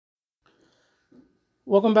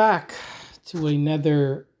Welcome back to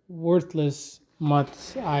another worthless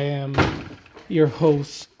month. I am your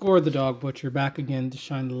host, Gore the Dog Butcher, back again to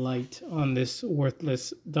shine the light on this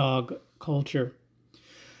worthless dog culture.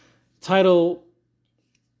 Title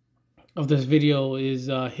of this video is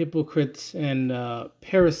Hypocrites and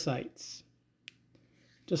Parasites.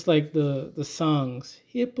 Just like the songs,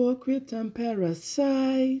 Hypocrite and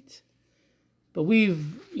Parasite. But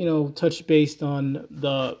we've, touched base on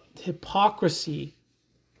the hypocrisy,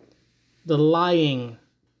 the lying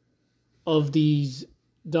of these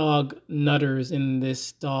dog nutters in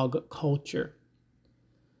this dog culture.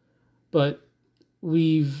 But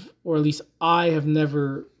or at least I have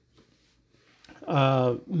never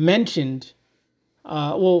mentioned,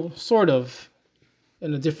 sort of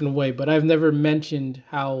in a different way, but I've never mentioned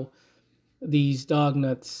how these dog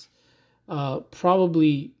nuts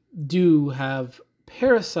probably do have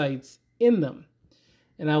parasites in them.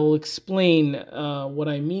 And I will explain what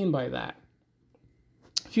I mean by that.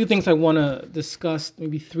 A few things I want to discuss,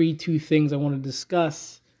 maybe two things I want to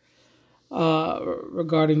discuss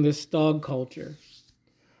regarding this dog culture.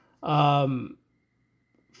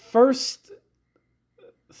 First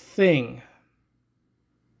thing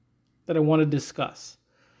that I want to discuss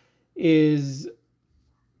is,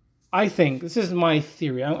 I think, this is my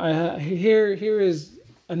theory. Here is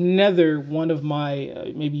another one of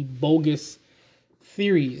my maybe bogus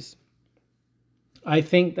theories. I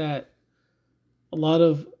think that a lot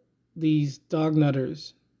of these dog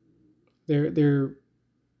nutters, they're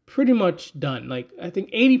pretty much done. Like, I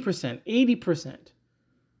think 80%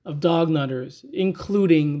 of dog nutters,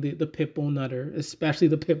 including the pit bull nutter, especially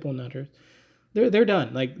the pit bull nutters, they're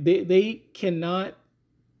done. Like, they cannot.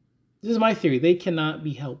 This is my theory. They cannot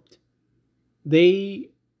be helped.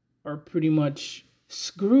 They are pretty much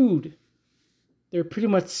screwed. They're pretty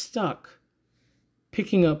much stuck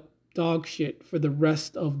picking up dog shit for the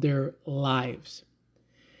rest of their lives.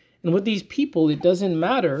 And with these people, it doesn't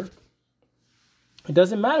matter. It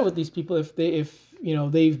doesn't matter with these people if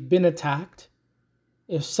they've been attacked,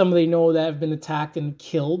 if somebody know that have been attacked and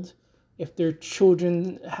killed, if their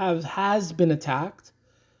children has been attacked,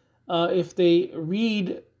 if they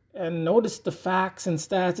read and notice the facts and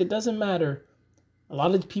stats, it doesn't matter. A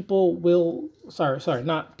lot of people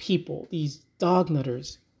these dog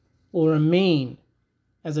nutters will remain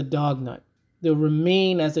as a dog nut. They'll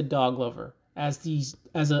remain as a dog lover, as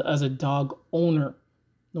a dog owner,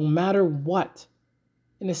 no matter what.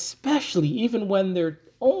 And especially even when their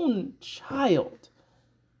own child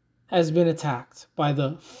has been attacked by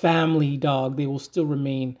the family dog, they will still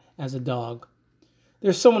remain as a dog.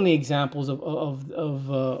 There's so many examples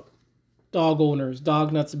of dog owners,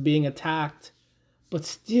 dog nuts being attacked, but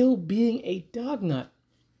still being a dog nut.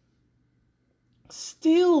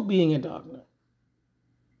 Still being a dog nut.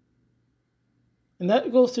 And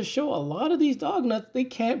that goes to show a lot of these dog nuts, they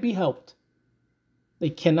can't be helped.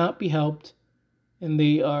 They cannot be helped. And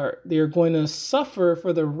they are going to suffer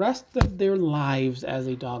for the rest of their lives as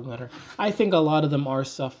a dog nutter. I think a lot of them are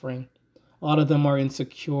suffering. A lot of them are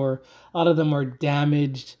insecure. A lot of them are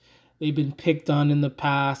damaged. They've been picked on in the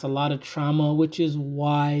past. A lot of trauma, which is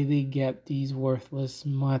why they get these worthless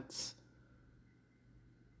mutts.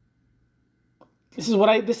 This is what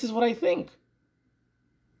I think.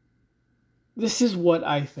 This is what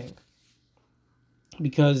I think.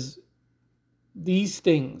 Because these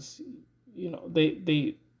things,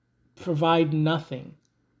 they provide nothing.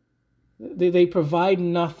 They provide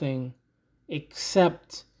nothing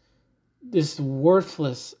except this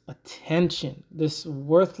worthless attention, this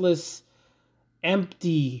worthless,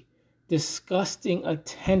 empty, disgusting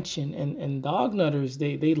attention. And dog nutters,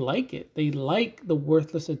 they like it. They like the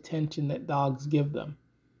worthless attention that dogs give them.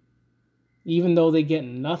 Even though they get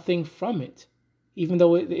nothing from it. Even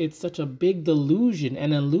though it's such a big delusion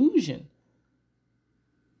and illusion.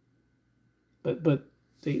 But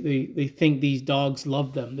they think these dogs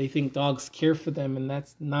love them. They think dogs care for them, and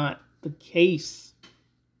that's not the case.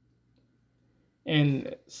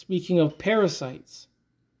 And speaking of parasites,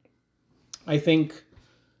 I think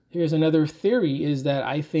here's another theory, is that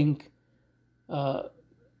I think why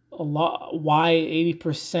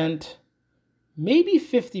 80%, maybe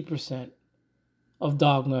 50% of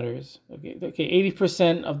dog nutters, okay,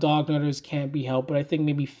 80% of dog nutters can't be helped, but I think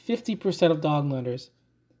maybe 50% of dog nutters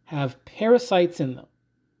have parasites in them.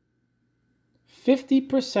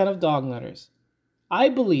 50% of dog nutters, I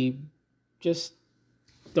believe, just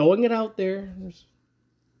throwing it out there,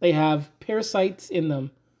 they have parasites in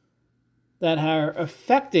them that are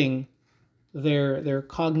affecting their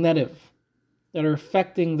cognitive, that are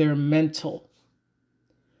affecting their mental.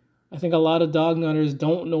 I think a lot of dog nutters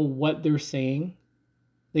don't know what they're saying.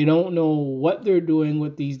 They don't know what they're doing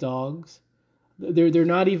with these dogs. They're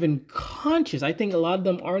not even conscious. I think a lot of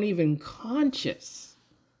them aren't even conscious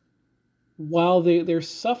while they're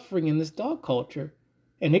suffering in this dog culture.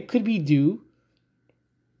 And it could be due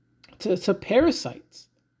to parasites,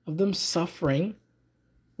 of them suffering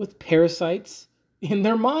with parasites in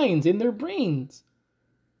their minds, in their brains.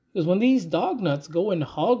 Because when these dog nuts go and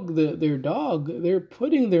hug their dog, they're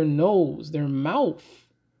putting their nose, their mouth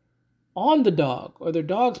on the dog, or their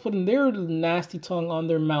dog's putting their nasty tongue on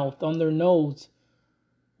their mouth, on their nose,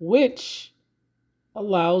 which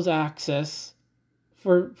allows access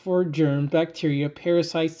for germs, bacteria,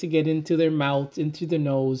 parasites to get into their mouth, into their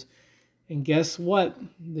nose. And guess what?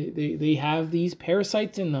 They have these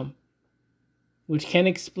parasites in them, which can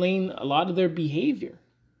explain a lot of their behavior.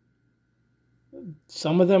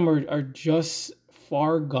 Some of them are just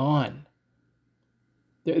far gone.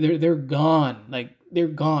 They're gone. Like, they're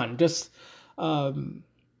gone. Just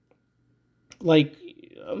like,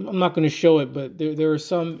 I'm not going to show it, but there are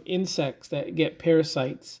some insects that get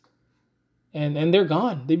parasites, and they're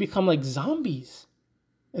gone. They become like zombies.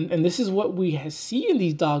 And this is what we see in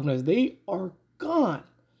these dogmas. They are gone.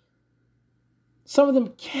 Some of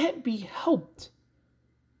them can't be helped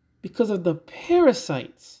because of the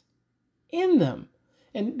parasites in them.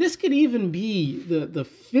 And this could even be the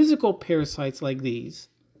physical parasites like these.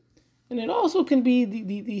 And it also can be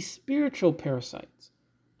the spiritual parasites.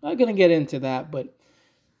 I'm not going to get into that, but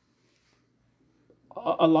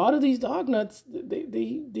a lot of these dog nuts,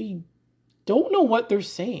 they don't know what they're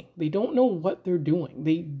saying. They don't know what they're doing.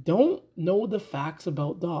 They don't know the facts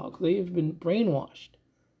about dogs. They have been brainwashed.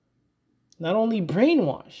 Not only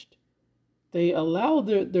brainwashed, they allow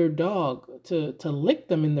their dog to lick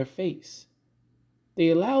them in their face. They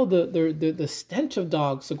allow the stench of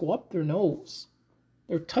dogs to go up their nose.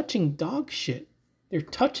 They're touching dog shit. They're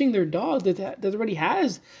touching their dog that already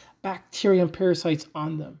has bacteria and parasites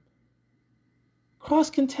on them.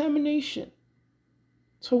 Cross-contamination.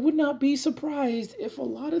 So I would not be surprised if a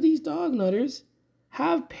lot of these dog nutters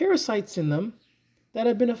have parasites in them that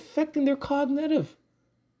have been affecting their cognitive.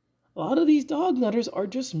 A lot of these dog nutters are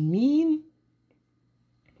just mean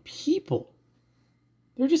people.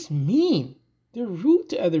 They're just mean. They're rude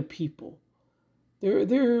to other people.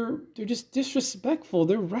 They're just disrespectful.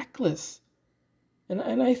 They're reckless.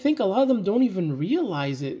 And I think a lot of them don't even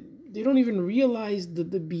realize it. They don't even realize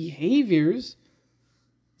the behaviors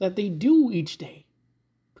that they do each day,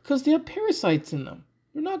 because they have parasites in them.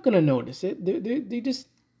 They're not going to notice it. This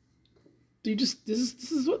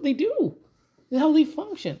is what they do. This is how they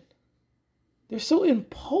function. They're so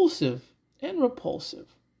impulsive and repulsive.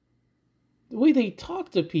 The way they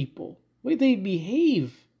talk to people, the way they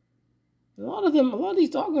behave. A lot of these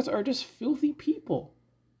dogs are just filthy people,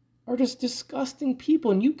 are just disgusting people.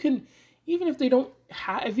 And you can, even if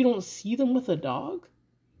if you don't see them with a dog,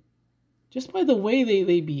 just by the way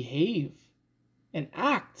they behave and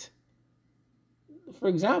act. For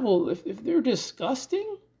example, if they're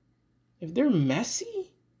disgusting, if they're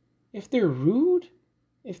messy, if they're rude,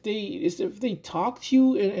 if they talk to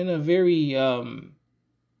you in a very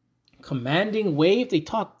commanding way, if they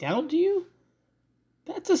talk down to you,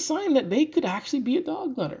 that's a sign that they could actually be a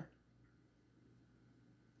dog nutter.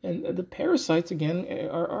 And the parasites again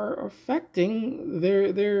are affecting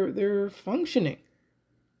their functioning.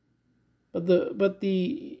 But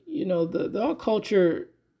the dog culture,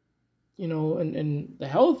 and the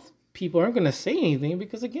health people aren't going to say anything,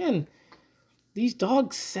 because again, these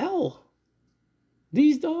dogs sell.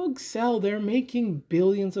 These dogs sell. They're making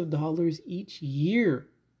billions of dollars each year.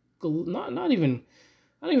 I don't even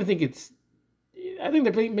think it's. I think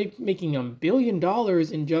they're making $1 billion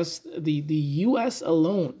in just the U.S.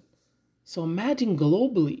 alone. So imagine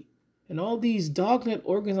globally, and all these dognet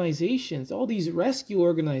organizations, all these rescue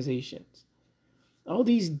organizations, all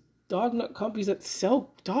these dognut companies that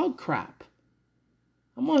sell dog crap.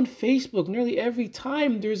 I'm on Facebook nearly every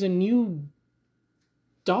time there's a new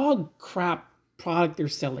dog crap product they're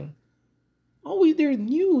selling. Always they're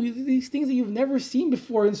new. These things that you've never seen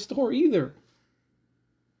before in store either.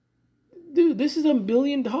 Dude, this is $1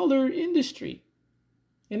 billion industry.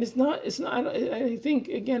 And it's not, I think,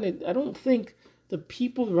 again, I don't think the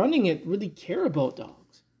people running it really care about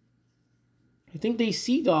dogs. I think they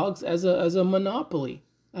see dogs as a monopoly,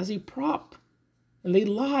 as a prop. And they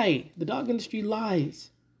lie. The dog industry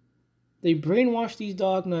lies. They brainwash these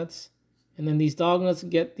dog nuts, and then these dog nuts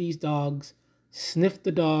get these dogs, sniff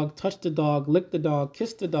the dog, touch the dog, lick the dog,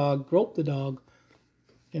 kiss the dog, grope the dog,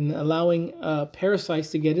 and allowing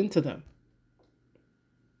parasites to get into them.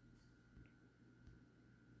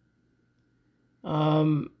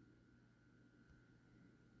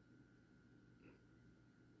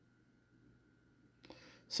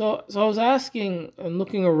 So I was asking and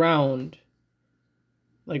looking around,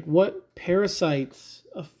 like what parasites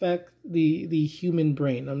affect the human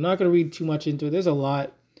brain. I'm not going to read too much into it. There's a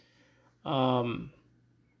lot. Um,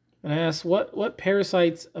 and I asked what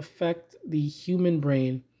parasites affect the human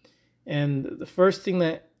brain, and the first thing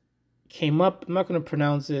that came up, I'm not going to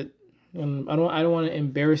pronounce it, and I don't want to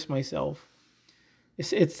embarrass myself.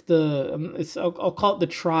 I'll call it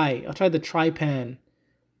the I'll try the trypan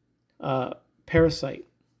parasite.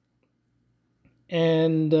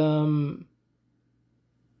 And is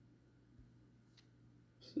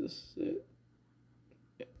this it?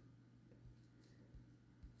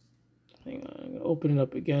 Hang on, I'm gonna open it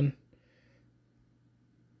up again.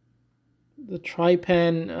 The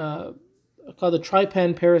trypan, called the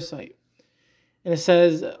trypan parasite, and it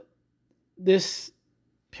says this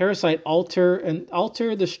parasite alter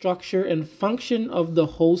the structure and function of the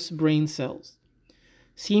host brain cells.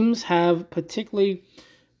 Seems have particularly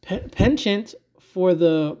penchant for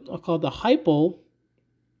the called the hypo,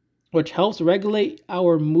 which helps regulate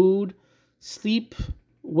our mood, sleep,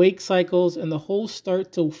 wake cycles, and the host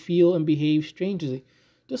start to feel and behave strangely,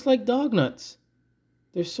 just like dog nuts.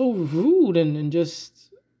 They're so rude and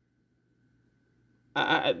just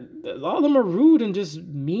a lot of them are rude and just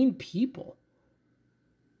mean people.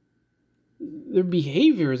 Their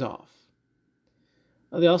behavior is off.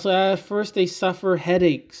 They also at first they suffer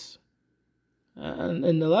headaches.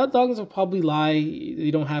 And a lot of dogs will probably lie. They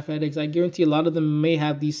don't have headaches. I guarantee a lot of them may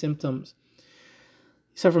have these symptoms.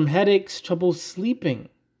 They suffer from headaches, trouble sleeping.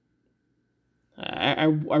 I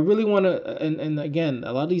really want to, and again,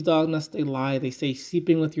 a lot of these dog nuts, they lie. They say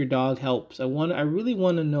sleeping with your dog helps. I really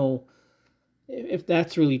want to know if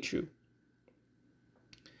that's really true.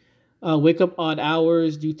 Wake up odd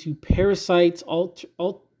hours due to parasites,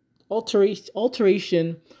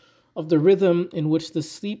 alteration of the rhythm in which the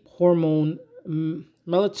sleep hormone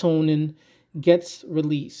melatonin gets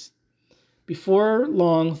released. Before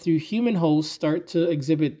long, through human hosts start to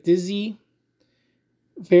exhibit dizzy,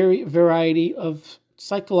 variety of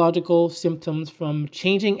psychological symptoms from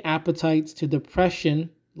changing appetites to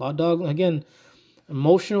depression. A lot of dogs, again,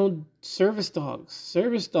 emotional service dog,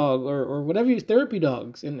 or whatever you therapy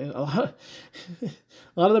dogs, and a lot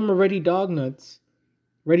of them are ready dog nuts,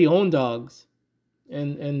 ready own dogs,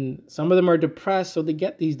 and some of them are depressed, so they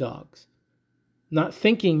get these dogs, not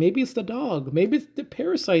thinking maybe it's the dog, maybe it's the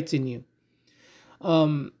parasites in you.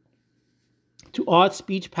 To odd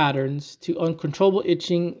speech patterns, to uncontrollable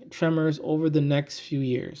itching, tremors over the next few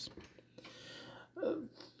years.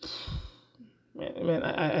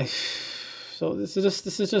 So this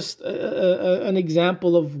is just an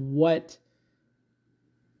example of what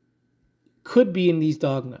could be in these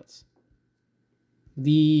dog nuts.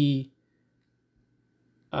 The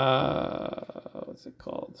what's it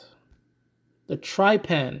called? The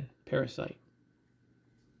trypan parasite.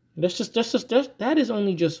 That is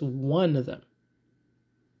only just one of them.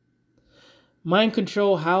 Mind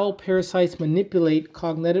control, how parasites manipulate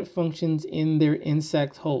cognitive functions in their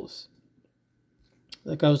insect hosts.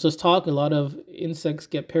 Like I was just talking, a lot of insects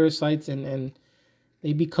get parasites and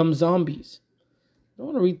they become zombies. I don't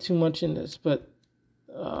want to read too much in this, but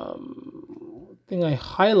thing I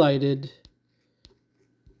highlighted.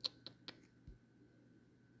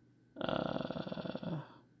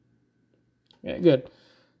 Yeah, good.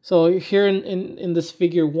 So here in this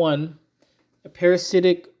figure 1, a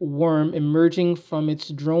parasitic worm emerging from its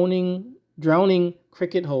drowning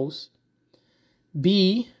cricket host.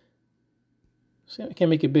 B, I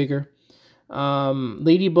can't make it bigger.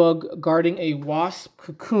 Ladybug guarding a wasp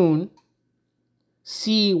cocoon.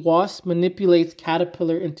 C, wasp manipulates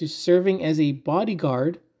caterpillar into serving as a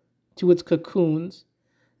bodyguard to its cocoons.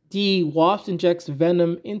 D, wasp injects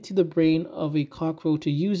venom into the brain of a cockroach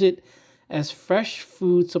to use it as fresh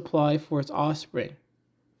food supply for its offspring.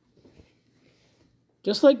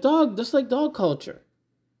 Just like dog culture.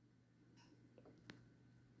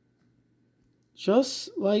 Just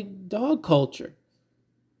like dog culture.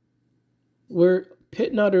 Where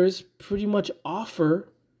pit nutters pretty much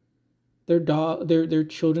offer their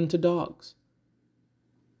children to dogs.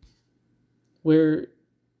 Where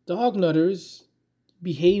dog nutters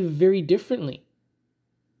behave very differently.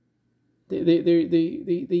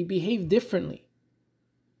 They behave differently.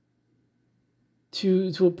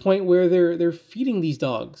 To a point where they're feeding these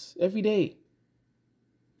dogs every day.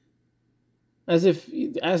 As if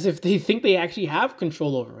they think they actually have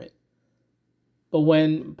control over it. But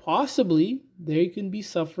when possibly they can be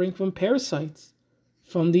suffering from parasites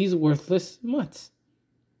from these worthless mutts.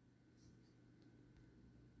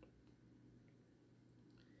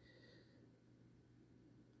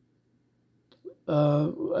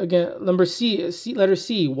 Again, letter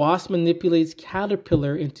C. Wasp manipulates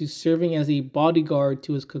caterpillar into serving as a bodyguard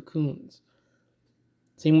to his cocoons.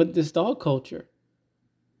 Same with this dog culture.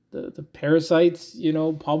 The parasites,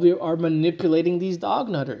 probably are manipulating these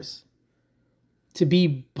dognutters to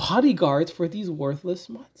be bodyguards for these worthless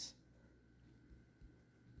mutts.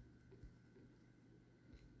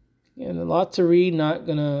 And a lot to read, not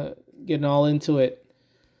gonna get all into it.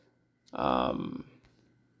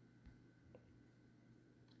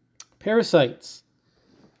 Parasites.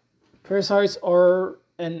 Parasites are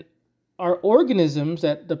organisms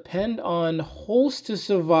that depend on hosts to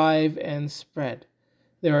survive and spread.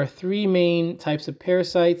 There are three main types of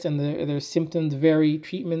parasites, and their symptoms vary.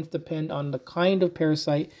 Treatments depend on the kind of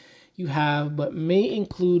parasite you have, but may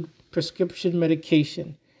include prescription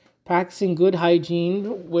medication. Practicing good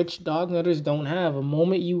hygiene, which dognutters don't have. The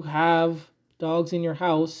moment you have dogs in your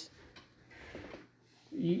house,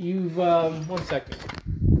 you've 1 second.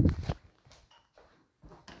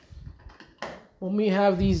 When we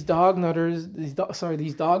have these dognutters,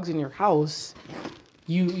 these dogs in your house,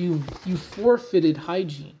 you forfeited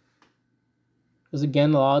hygiene. Because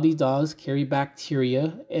again, a lot of these dogs carry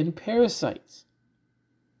bacteria and parasites.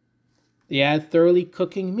 They add thoroughly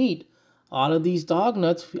cooking meat. A lot of these dog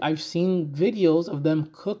nuts, I've seen videos of them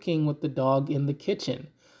cooking with the dog in the kitchen.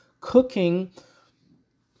 Cooking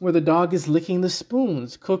where the dog is licking the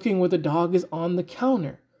spoons. Cooking where the dog is on the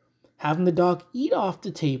counter. Having the dog eat off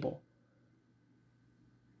the table.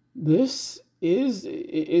 This is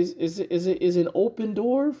an open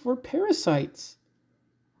door for parasites.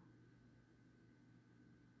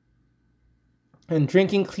 And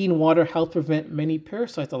drinking clean water helps prevent many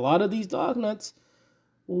parasites. A lot of these dog nuts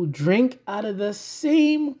will drink out of the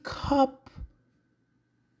same cup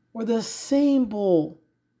or the same bowl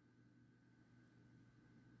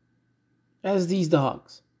as these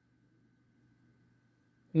dogs.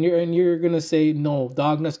 And you're gonna say, no,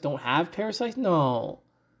 dog nuts don't have parasites? No.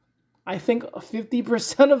 I think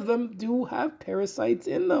 50% of them do have parasites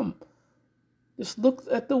in them. Just look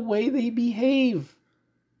at the way they behave.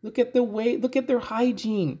 Look at their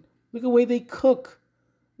hygiene. Look at the way they cook.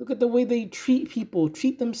 Look at the way they treat people,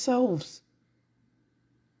 treat themselves.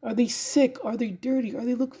 Are they sick? Are they dirty? Are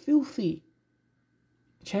they look filthy?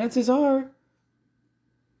 Chances are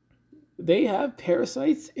they have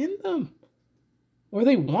parasites in them. Or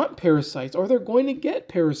they want parasites, or they're going to get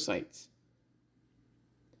parasites.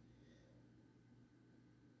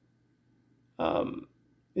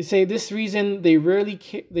 They say this reason they rarely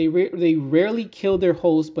kill their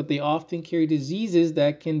host, but they often carry diseases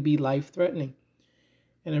that can be life-threatening.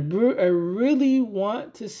 And I really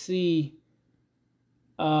want to see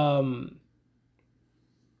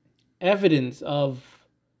evidence of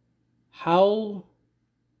how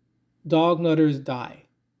dognutters die.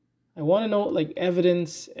 I want to know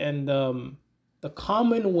evidence and the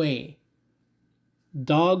common way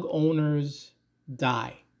dog owners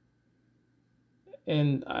die.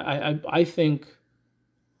 And I think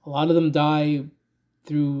a lot of them die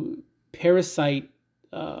through parasitic,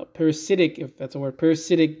 if that's a word,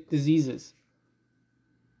 parasitic diseases.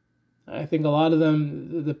 I think a lot of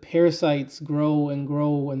them, the parasites grow and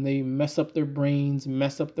grow and they mess up their brains,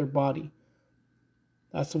 mess up their body.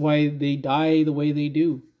 That's why they die the way they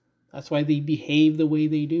do. That's why they behave the way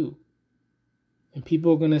they do. And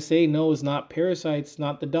people are going to say, no, it's not parasites, it's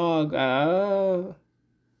not the dog.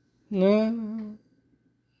 No.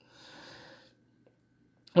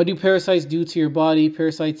 What do parasites do to your body?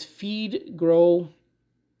 Parasites feed, grow,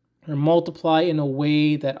 or multiply in a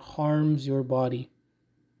way that harms your body.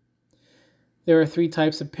 There are three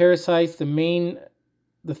types of parasites. The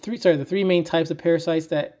three main types of parasites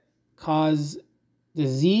that cause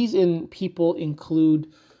disease in people include,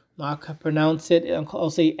 I'm not going to pronounce it, I'll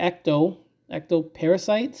say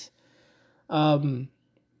ectoparasites.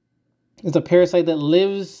 It's a parasite that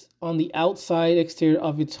lives on the outside exterior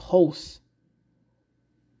of its host.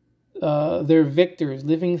 They're vectors,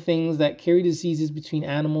 living things that carry diseases between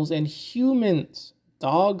animals and humans.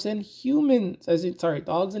 Dogs and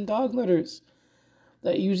dognutters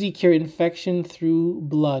that usually carry infection through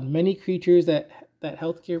blood. Many creatures that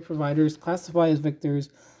healthcare providers classify as vectors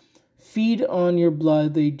feed on your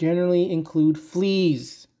blood. They generally include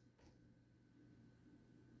fleas,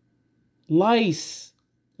 lice.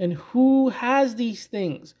 And who has these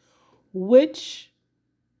things? Which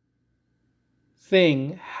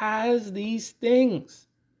thing has these things?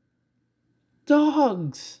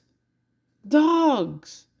 Dogs.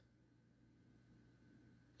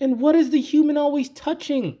 And what is the human always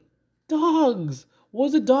touching? Dogs. What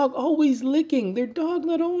is the dog always licking? They're dog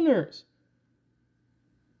nut owners.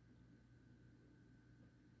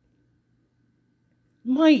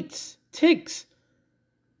 mites, ticks,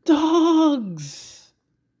 dogs.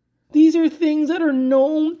 These are things that are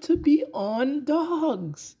known to be on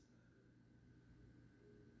dogs.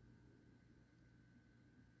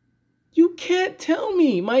 You can't tell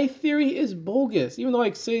me my theory is bogus. Even though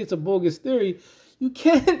I say it's a bogus theory, you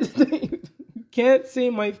can't say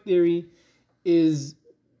my theory is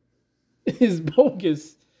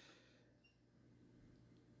bogus.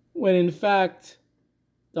 When in fact,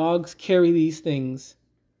 dogs carry these things.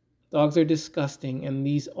 Dogs are disgusting, and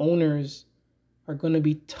these owners are going to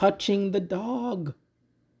be touching the dog.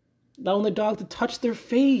 Allowing the dog to touch their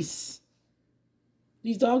face.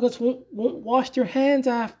 These dogs won't wash their hands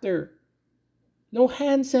after. No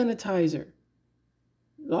hand sanitizer.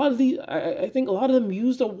 A lot of these, I think a lot of them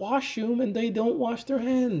use the washroom and they don't wash their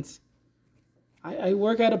hands. I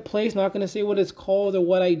work at a place, not going to say what it's called or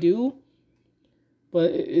what I do,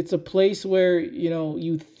 but it's a place where,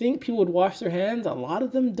 you think people would wash their hands. A lot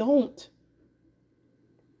of them don't.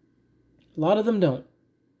 A lot of them don't.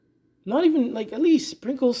 Not even, at least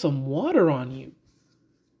sprinkle some water on you.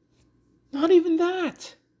 Not even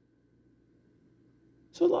that.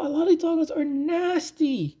 So a lot of these dogs are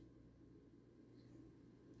nasty.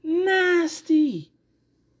 Nasty.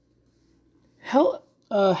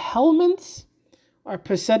 Helminths are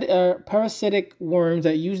parasitic worms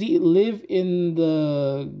that usually live in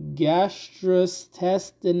the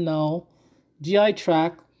gastrointestinal GI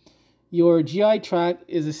tract. Your GI tract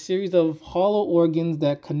is a series of hollow organs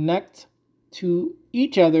that connect to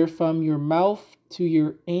each other from your mouth to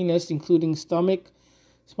your anus, including stomach,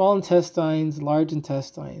 small intestines, large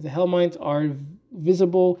intestines. The helminths are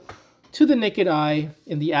visible to the naked eye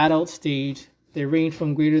in the adult stage. They range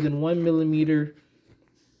from greater than 1 millimeter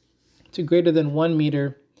to greater than 1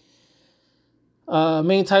 meter.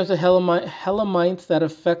 Main types of helminths that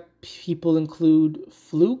affect people include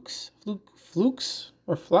flukes,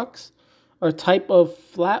 are a type of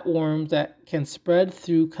flatworms that can spread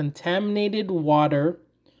through contaminated water,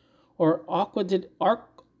 or aquatic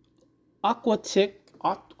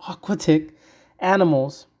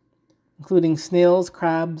animals, including snails,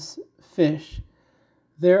 crabs, fish.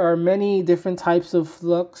 There are many different types of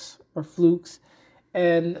flukes,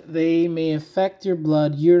 and they may affect your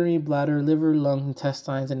blood, urinary bladder, liver, lung,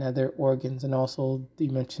 intestines, and other organs. And also, you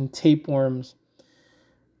mentioned tapeworms.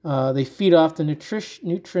 They feed off the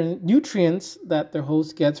nutrients that their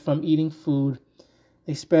host gets from eating food.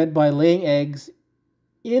 They spread by laying eggs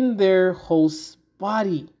in their host's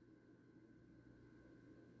body.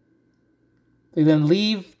 They then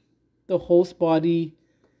leave the host body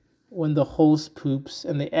when the host poops,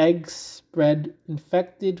 and the eggs spread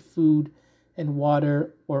infected food and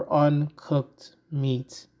water or uncooked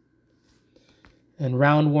meat. And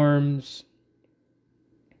roundworms,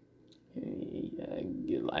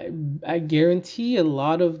 I guarantee a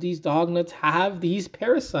lot of these dog nuts have these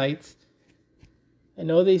parasites. I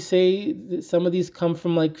know they say that some of these come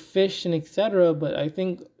from fish and etc., but I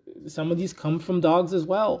think some of these come from dogs as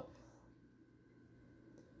well.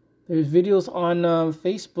 There's videos on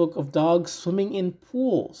Facebook of dogs swimming in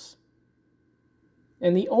pools,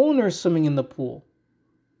 and the owner swimming in the pool.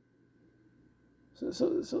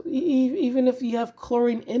 So even if you have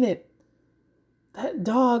chlorine in it, that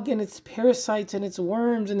dog and its parasites and its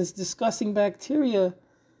worms and its disgusting bacteria,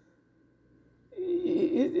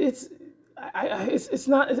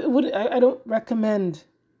 I don't recommend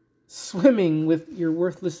swimming with your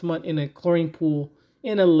worthless mutt in a chlorine pool,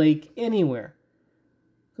 in a lake, anywhere,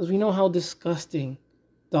 because we know how disgusting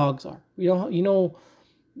dogs are. You know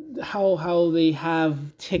how they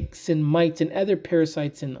have ticks and mites and other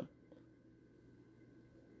parasites in them.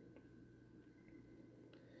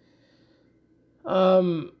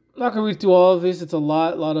 I'm not gonna read through all of this. It's a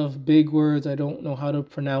lot of big words I don't know how to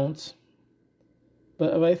pronounce.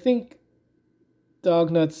 But I think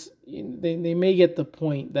dog nuts, they may get the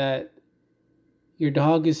point that your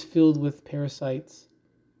dog is filled with parasites.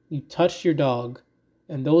 You touch your dog,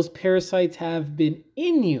 and those parasites have been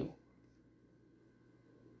in you.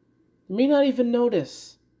 You may not even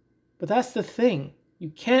notice, but that's the thing. You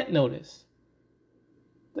can't notice.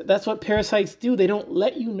 That's what parasites do. They don't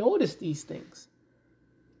let you notice these things.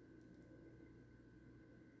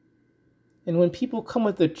 And when people come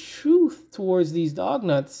with the truth towards these dog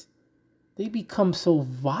nuts, they become so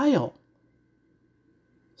vile,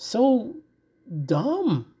 so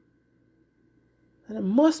dumb, that it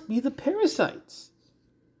must be the parasites,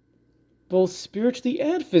 both spiritually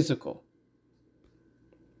and physical.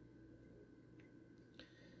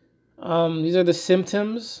 These are the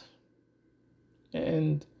symptoms,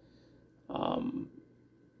 and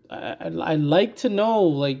I'd like to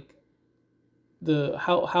know,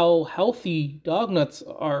 how healthy dog nuts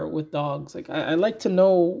are with dogs. Like I like to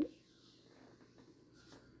know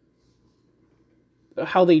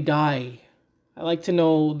how they die. I like to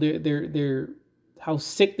know their how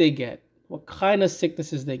sick they get, what kind of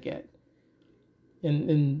sicknesses they get,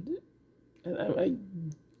 and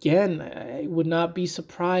again, I would not be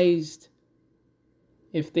surprised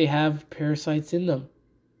if they have parasites in them.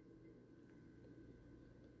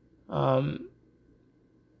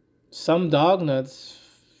 Some dog nuts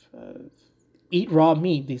eat raw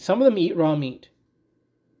meat. Some of them eat raw meat.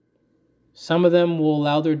 Some of them will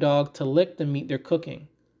allow their dog to lick the meat they're cooking.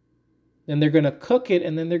 Then they're going to cook it,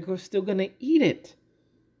 and then they're still going to eat it.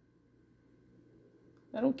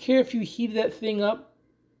 I don't care if you heat that thing up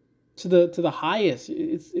to the highest.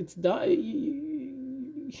 It's done.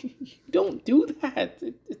 You don't do that.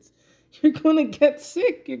 You're going to get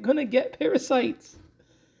sick. You're going to get parasites.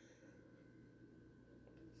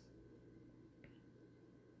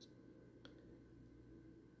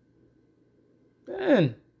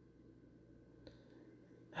 Man,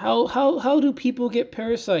 how do people get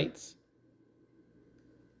parasites?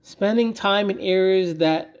 Spending time in areas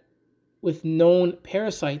that with known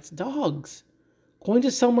parasites, dogs. Going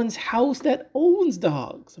to someone's house that owns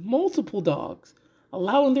dogs, multiple dogs,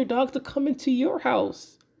 allowing their dog to come into your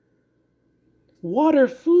house. Water,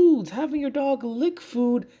 foods, having your dog lick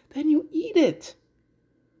food, then you eat it.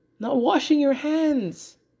 Not washing your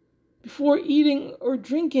hands before eating or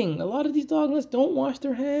drinking. A lot of these dog nuts don't wash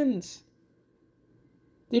their hands.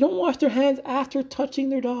 They don't wash their hands after touching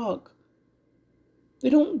their dog. They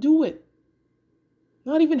don't do it.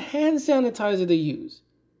 Not even hand sanitizer they use.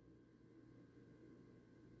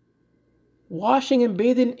 Washing and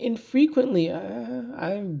bathing infrequently.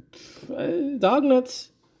 Dog nuts.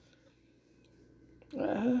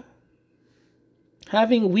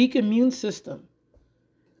 Having weak immune system.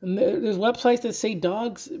 And there's websites that say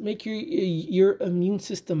dogs make your immune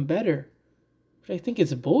system better, which I think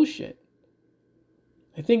is bullshit.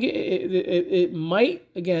 I think it might,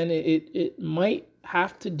 again, it might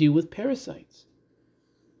have to do with parasites.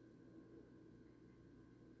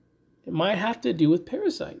 It might have to do with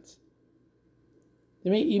parasites.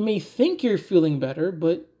 You may think you're feeling better,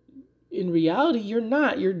 but in reality, you're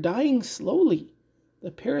not. You're dying slowly. The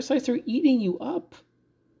parasites are eating you up.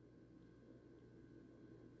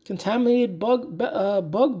 Contaminated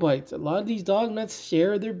bug bites. A lot of these dog nuts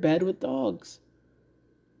share their bed with dogs.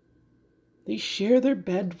 They share their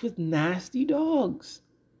bed with nasty dogs.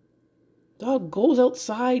 Dog goes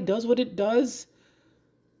outside, does what it does,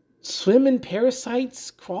 swim in parasites,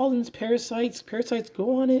 crawl in parasites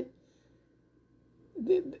go on it.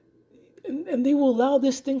 And they will allow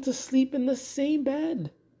this thing to sleep in the same bed.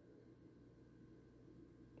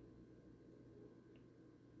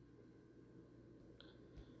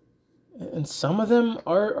 And some of them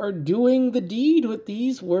are doing the deed with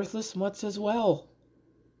these worthless mutts as well.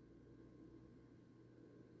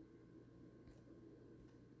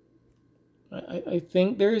 I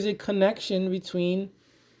think there is a connection between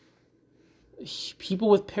people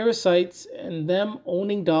with parasites and them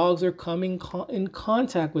owning dogs or coming in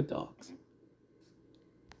contact with dogs.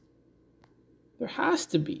 There has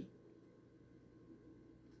to be.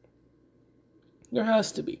 There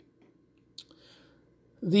has to be.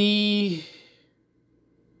 The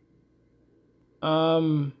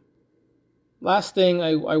last thing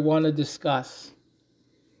I want to discuss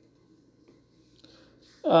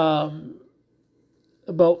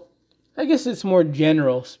about, I guess it's more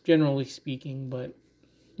generally speaking, but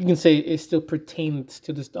you can say it still pertains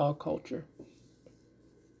to this dog culture.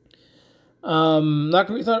 It's not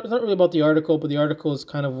really about the article, but the article is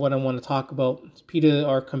kind of what I want to talk about. PETA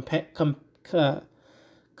are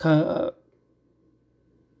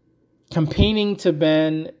campaigning to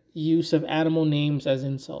ban use of animal names as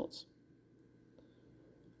insults.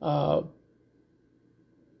 In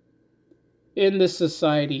this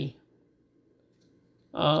society,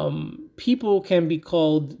 people can be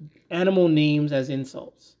called animal names as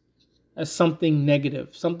insults, as something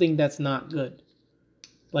negative, something that's not good.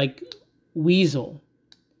 Like weasel,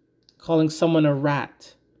 calling someone a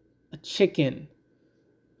rat, a chicken,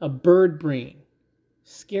 a bird brain,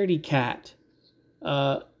 scaredy cat,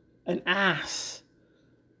 an ass.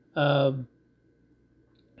 There's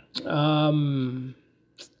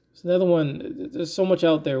another one. There's so much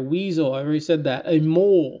out there. Weasel, I already said that. A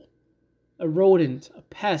mole, a rodent, a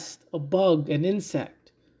pest, a bug, an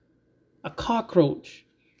insect, a cockroach,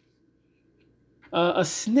 a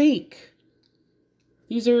snake.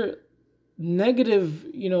 These are negative,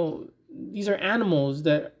 these are animals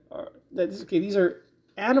these are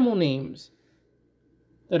animal names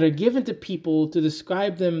that are given to people to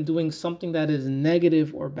describe them doing something that is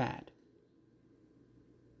negative or bad.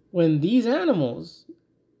 When these animals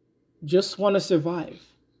just want to survive.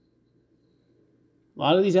 A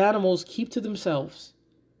lot of these animals keep to themselves,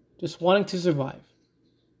 just wanting to survive,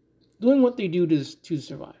 doing what they do to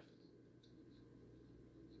survive.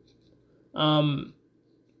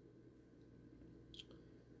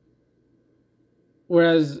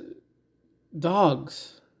 Whereas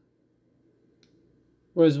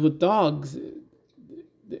with dogs,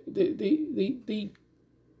 they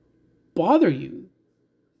bother you.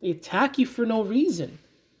 They attack you for no reason.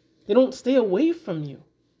 They don't stay away from you.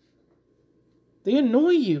 They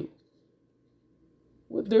annoy you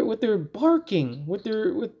with their barking, with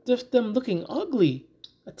just them looking ugly,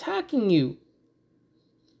 attacking you.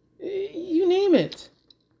 You name it.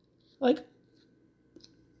 Like,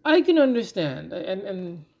 I can understand,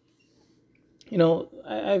 and you know,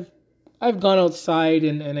 I've gone outside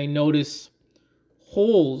and I notice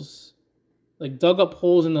holes, like dug up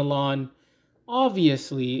holes in the lawn.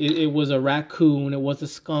 Obviously, it was a raccoon, it was a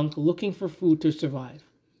skunk looking for food to survive.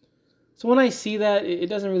 So when I see that, it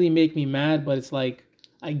doesn't really make me mad, but it's like,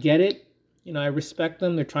 I get it. You know, I respect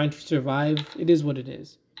them. They're trying to survive. It is what it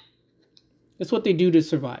is. It's what they do to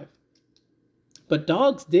survive. But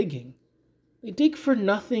dogs digging, they dig for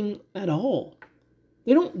nothing at all.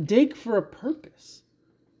 They don't dig for a purpose.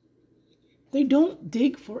 They don't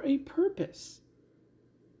dig for a purpose.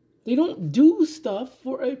 They don't do stuff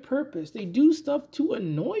for a purpose. They do stuff to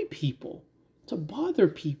annoy people, to bother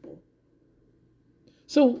people.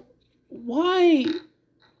 So why,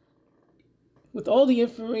 with all the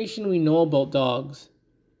information we know about dogs,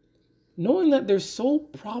 knowing that they're so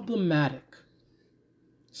problematic,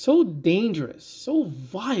 so dangerous, so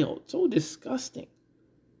vile, so disgusting,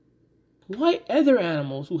 why other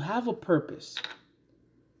animals who have a purpose,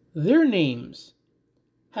 their names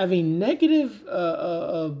have a negative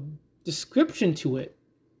description to it,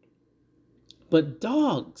 but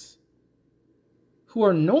dogs who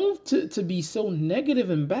are known to be so negative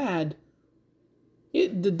and bad,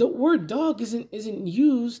 the word dog isn't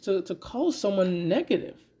used to call someone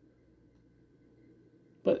negative.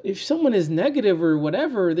 But if someone is negative or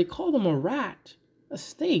whatever, they call them a rat, a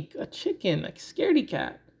snake, a chicken, a scaredy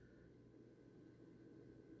cat.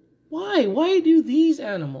 Why? Why do these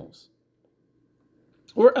animals?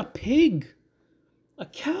 Or a pig, a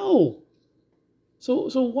cow. So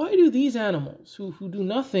why do these animals who do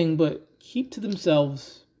nothing but keep to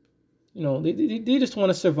themselves, you know, they just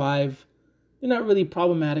want to survive, they're not really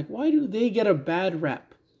problematic, why do they get a bad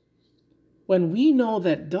rep? When we know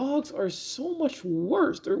that dogs are so much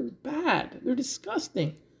worse, they're bad, they're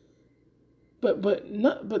disgusting. But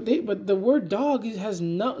the word dog has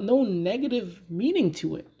no negative meaning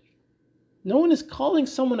to it. No one is calling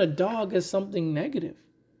someone a dog as something negative.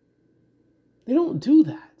 They don't do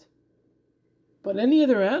that. But any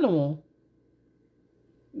other animal,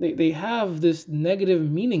 they have this negative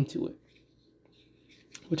meaning to it,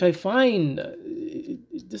 which I find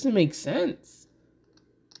it doesn't make sense.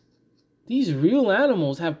 These real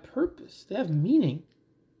animals have purpose. They have meaning.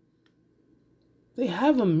 They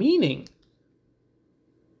have a meaning.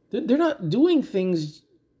 They're not doing things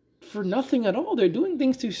for nothing at all. They're doing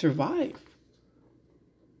things to survive.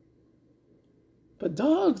 But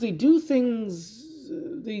dogs, they do things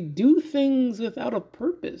without a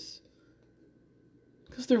purpose.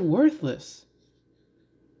 Because they're worthless.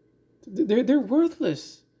 They're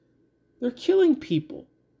worthless. They're killing people.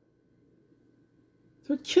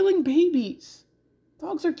 They're killing babies.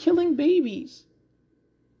 Dogs are killing babies.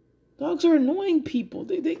 Dogs are annoying people.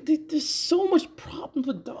 There's so much problems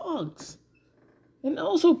with dogs. And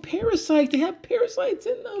also parasites. They have parasites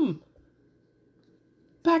in them.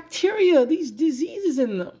 Bacteria, these diseases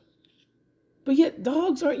in them. But yet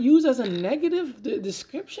dogs aren't used as a negative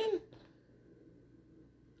description.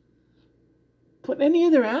 But any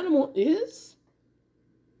other animal is?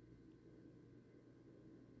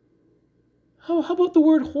 How about the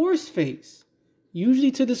word horse face?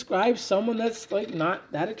 Usually to describe someone that's like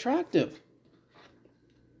not that attractive.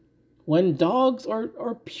 When dogs are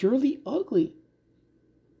purely ugly.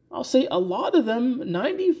 I'll say a lot of them,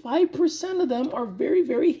 95% of them are very,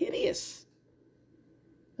 very hideous.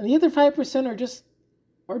 And the other 5% are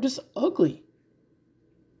just ugly.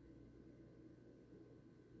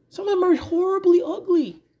 Some of them are horribly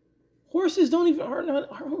ugly. Horses are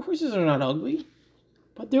not ugly.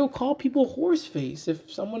 But they'll call people horse face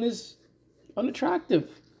if someone is unattractive.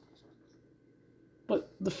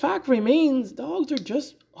 But the fact remains, dogs are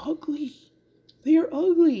just ugly. They are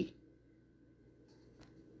ugly.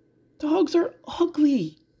 Dogs are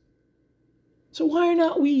ugly. So why are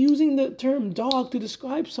not we using the term dog to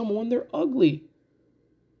describe someone when they're ugly?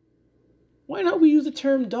 Why not we use the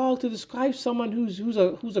term dog to describe someone who's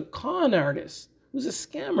a con artist, who's a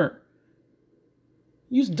scammer?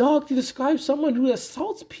 Use dog to describe someone who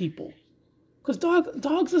assaults people. Because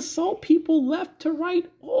dogs assault people left to right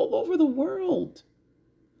all over the world.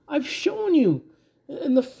 I've shown you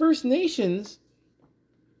in the First Nations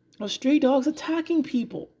of stray dogs attacking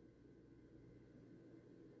people.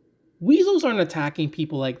 Weasels aren't attacking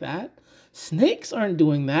people like that. Snakes aren't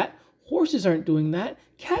doing that. Horses aren't doing that.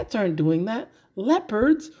 Cats aren't doing that.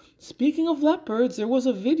 Leopards. Speaking of leopards, there was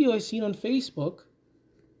a video I seen on Facebook.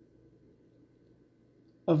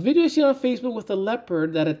 A video I seen on Facebook with a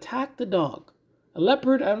leopard that attacked the dog. A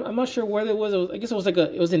leopard, I'm not sure where it was. I guess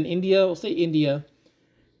it was in India. We'll say India.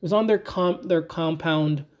 It was on their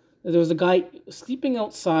compound. There was a guy sleeping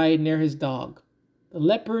outside near his dog. The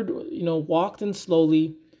leopard, walked in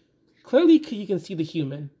slowly. Clearly, you can see the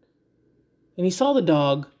human. And he saw the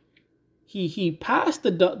dog. He passed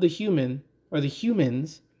the human, or the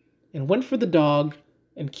humans, and went for the dog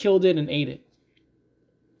and killed it and ate it.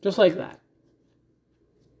 Just like that.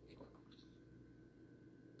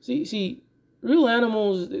 See, real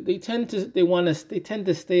animals, they tend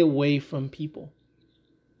to stay away from people.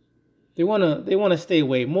 They want to stay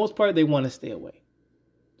away. Most part, they want to stay away.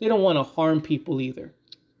 They don't want to harm people either.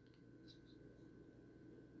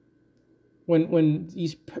 When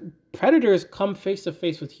these predators come face to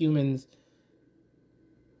face with humans,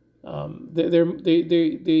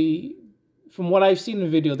 they from what I've seen in the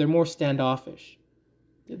video, they're more standoffish.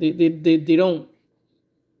 They don't,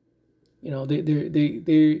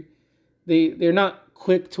 they're not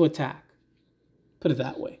quick to attack. Put it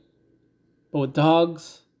that way. But with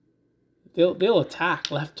dogs, they'll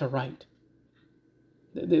attack left to right.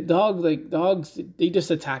 Dogs, they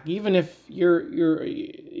just attack. Even if you're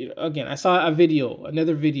again, I saw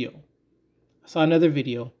another video.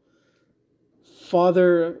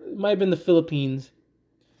 Father, it might have been the Philippines.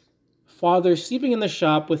 Father sleeping in the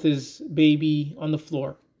shop with his baby on the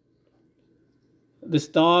floor. This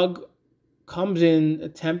dog comes in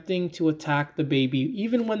attempting to attack the baby,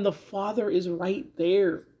 even when the father is right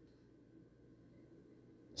there.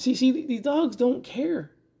 See, these dogs don't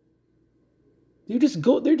care. They're just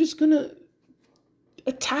gonna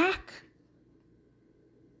attack.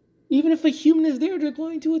 Even if a human is there, they're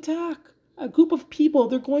going to attack. A group of people,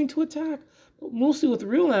 they're going to attack. But mostly with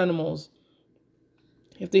real animals,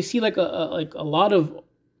 if they see like a lot of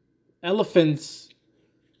elephants,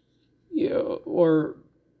 or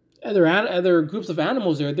other groups of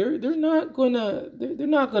animals there, they're not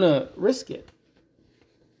gonna risk it.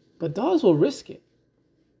 But dogs will risk it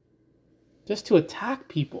just to attack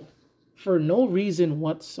people for no reason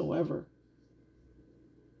whatsoever.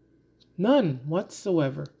 None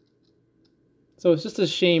whatsoever. So it's just a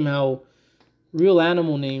shame how real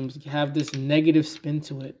animal names have this negative spin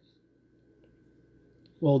to it.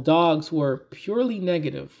 Well, dogs who are purely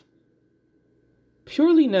negative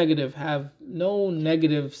have no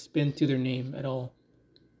negative spin to their name at all.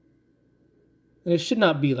 And it should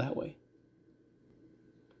not be that way.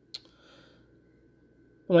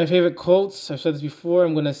 One of my favorite quotes, I've said this before,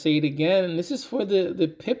 I'm going to say it again, and this is for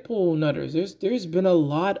the pit bull nutters. There's been a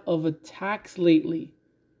lot of attacks lately.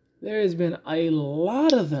 There has been a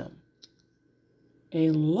lot of them.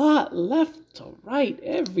 A lot left to right,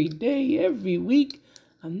 every day, every week,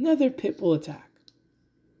 another pit bull attack.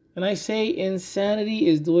 And I say insanity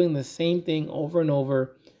is doing the same thing over and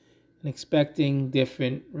over and expecting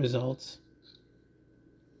different results.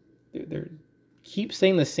 They're keep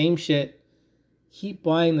saying the same shit. Keep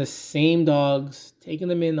buying the same dogs, taking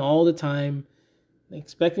them in all the time,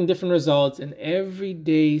 expecting different results, and every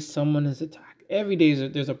day someone is attacked. Every day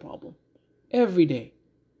there's a problem. Every day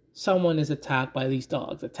someone is attacked by these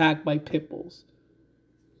dogs, attacked by pit bulls.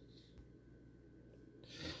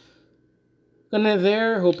 Gonna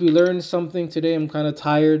there. Hope you learned something today. I'm kind of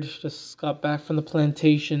tired. Just got back from the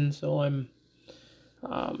plantation, so I'm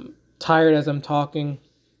tired as I'm talking.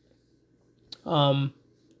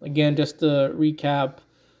 Again, just to recap,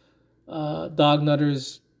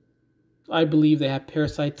 dognutters, I believe they have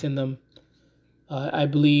parasites in them. I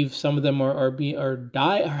believe some of them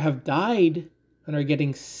have died and are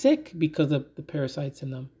getting sick because of the parasites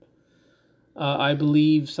in them. I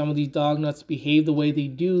believe some of these dognuts behave the way they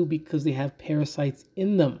do because they have parasites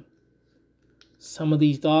in them. Some of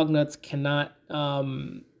these dognuts cannot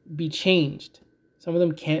be changed. Some of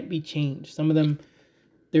them can't be changed. Some of them,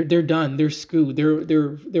 they're done. They're screwed. They're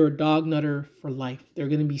a dognutter for life. They're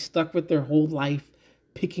gonna be stuck with their whole life,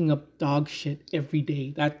 picking up dog shit every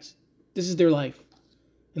day. This is their life,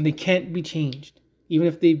 and they can't be changed. Even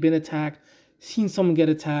if they've been attacked seen someone get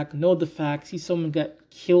attacked, know the facts, see someone get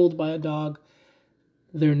killed by a dog,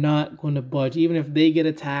 they're not going to budge. Even if they get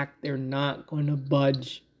attacked, they're not going to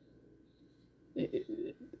budge.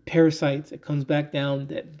 Parasites, it comes back down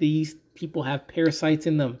that these people have parasites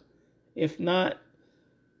in them. If not,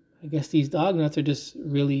 I guess these dog nuts are just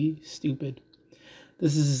really stupid.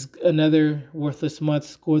 This is another worthless mutt.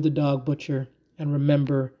 Score the dog butcher. And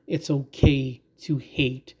remember, it's okay to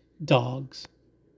hate dogs.